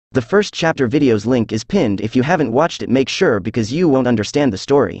The first chapter video's link is pinned. If you haven't watched it, make sure, because you won't understand the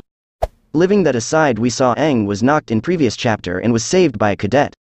story. Leaving that aside, we saw Aang was knocked in previous chapter and was saved by a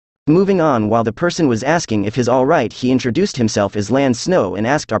cadet. Moving on, while the person was asking if he's alright, he introduced himself as Lan Snow and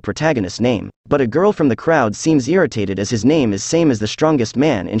asked our protagonist's name, but a girl from the crowd seems irritated as his name is same as the strongest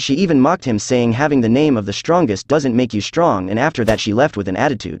man, and she even mocked him, saying having the name of the strongest doesn't make you strong, and after that she left with an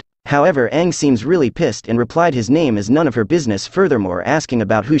attitude. However, Aang seems really pissed and replied his name is none of her business, furthermore asking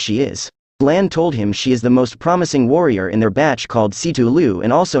about who she is. Lan told him she is the most promising warrior in their batch called Situ Lu,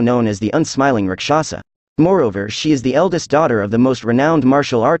 and also known as the Unsmiling Rakshasa. Moreover, she is the eldest daughter of the most renowned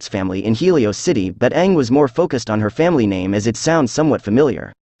martial arts family in Helios City, but Aang was more focused on her family name as it sounds somewhat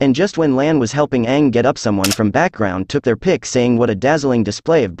familiar. And just when Lan was helping Aang get up, someone from background took their pic, saying what a dazzling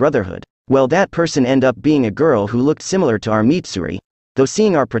display of brotherhood. Well, that person ended up being a girl who looked similar to our Mitsuri. Though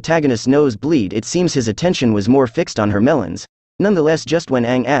seeing our protagonist's nose bleed, it seems his attention was more fixed on her melons. Nonetheless, just when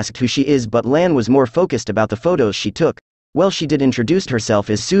Aang asked who she is, but Lan was more focused about the photos she took. Well, she did introduced herself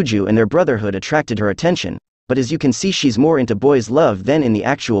as Suju, and their brotherhood attracted her attention, but as you can see, she's more into boys' love than in the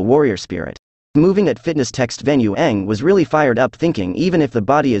actual warrior spirit. Moving at fitness text venue, Aang was really fired up, thinking even if the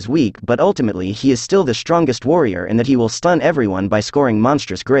body is weak, but ultimately he is still the strongest warrior and that he will stun everyone by scoring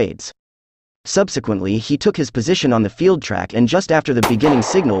monstrous grades. Subsequently, he took his position on the field track, and just after the beginning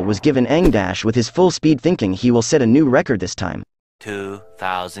signal was given, Aang dashed with his full speed, thinking he will set a new record this time.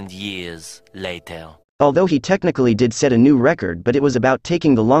 2,000 years later. Although he technically did set a new record, but it was about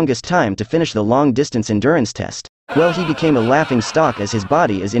taking the longest time to finish the long-distance endurance test. Well, he became a laughing stock as his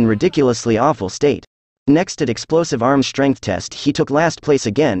body is in ridiculously awful state. Next, at explosive arm strength test, he took last place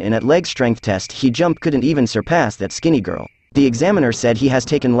again, and at leg strength test he jumped couldn't even surpass that skinny girl. The examiner said he has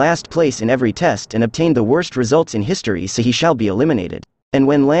taken last place in every test and obtained the worst results in history, so he shall be eliminated. And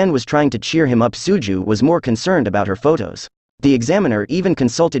when Lan was trying to cheer him up, Suju was more concerned about her photos. The examiner even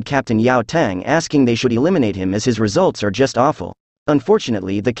consulted Captain Yao Tang, asking they should eliminate him as his results are just awful.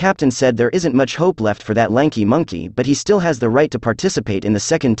 Unfortunately, the captain said there isn't much hope left for that lanky monkey, but he still has the right to participate in the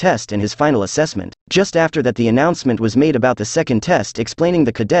second test and his final assessment. Just after that, the announcement was made about the second test, explaining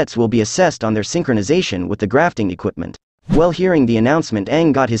the cadets will be assessed on their synchronization with the grafting equipment. Well, hearing the announcement,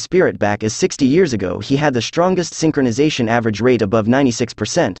 Aang got his spirit back, as 60 years ago he had the strongest synchronization average rate above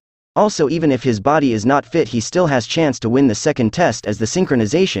 96%. Also, even if his body is not fit, he still has chance to win the second test, as the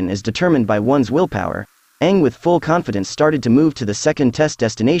synchronization is determined by one's willpower. Aang with full confidence started to move to the second test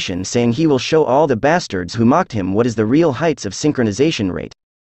destination, saying he will show all the bastards who mocked him what is the real heights of synchronization rate.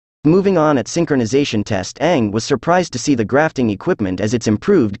 Moving on, at synchronization test, Aang was surprised to see the grafting equipment as it's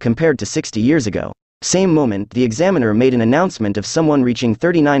improved compared to 60 years ago. Same moment, the examiner made an announcement of someone reaching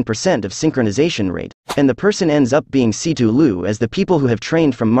 39% of synchronization rate, and the person ends up being Situ Lu, as the people who have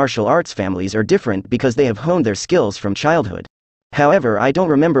trained from martial arts families are different because they have honed their skills from childhood. However, I don't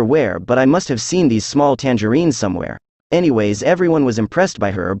remember where, but I must have seen these small tangerines somewhere. Anyways, everyone was impressed by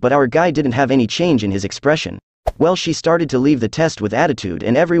her, but our guy didn't have any change in his expression. Well, she started to leave the test with attitude,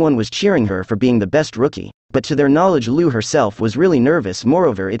 and everyone was cheering her for being the best rookie. But to their knowledge, Lu herself was really nervous.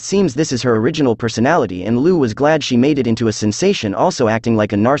 Moreover, it seems this is her original personality, and Lu was glad she made it into a sensation, also acting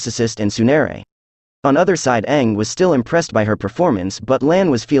like a narcissist and tsundere. On other side, Aang was still impressed by her performance, but Lan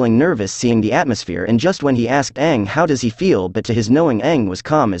was feeling nervous seeing the atmosphere, and just when he asked Aang how does he feel, but to his knowing, Aang was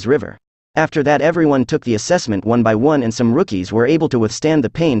calm as river. After that, everyone took the assessment one by one, and some rookies were able to withstand the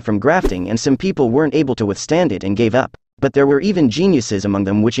pain from grafting, and some people weren't able to withstand it and gave up. But there were even geniuses among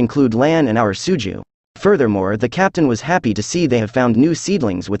them, which include Lan and our Suju. Furthermore, the captain was happy to see they have found new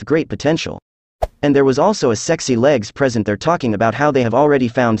seedlings with great potential. And there was also a sexy legs present there, talking about how they have already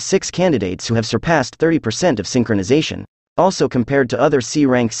found 6 candidates who have surpassed 30% of synchronization. Also, compared to other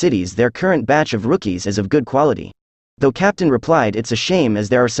C-rank cities, their current batch of rookies is of good quality. Though Captain replied it's a shame as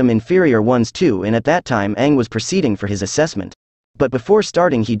there are some inferior ones too, and at that time Aang was proceeding for his assessment. But before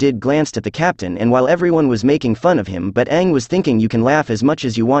starting he did glanced at the captain, and while everyone was making fun of him, but Aang was thinking you can laugh as much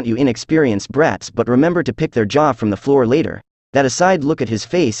as you want, you inexperienced brats, but remember to pick their jaw from the floor later. That aside, look at his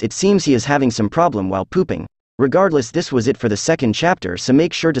face, it seems he is having some problem while pooping. Regardless, this was it for the second chapter, so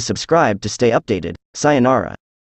make sure to subscribe to stay updated. Sayonara.